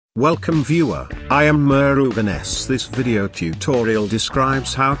Welcome viewer, I am Murugan. This video tutorial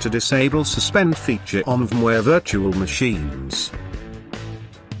describes how to disable Suspend feature on VMware virtual machines.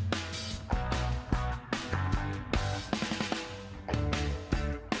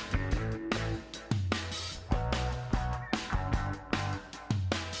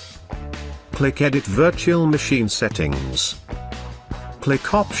 Click Edit Virtual Machine Settings.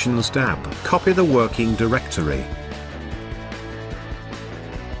 Click Options tab, copy the working directory.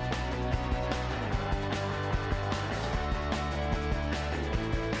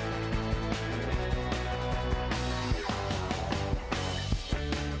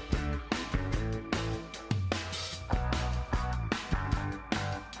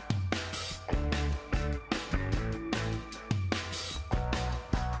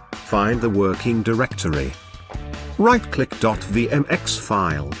 Find the working directory. Right-click .vmx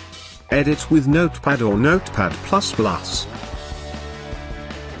file. Edit with Notepad or Notepad++.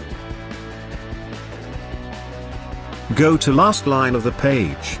 Go to last line of the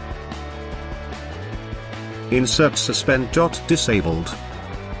page. Insert suspend.disabled.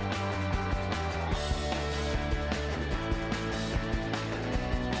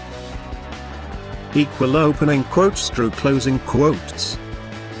 Equal opening quotes through closing quotes.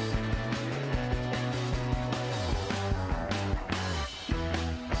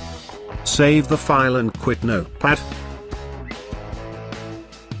 Save the file and quit Notepad.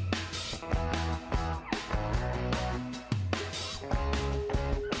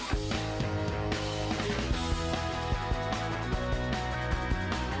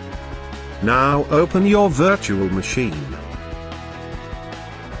 Now open your virtual machine.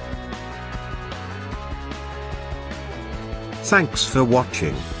 Thanks for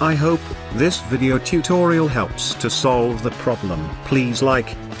watching. I hope this video tutorial helps to solve the problem. Please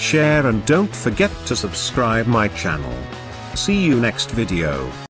like, share and don't forget to subscribe my channel. See you next video.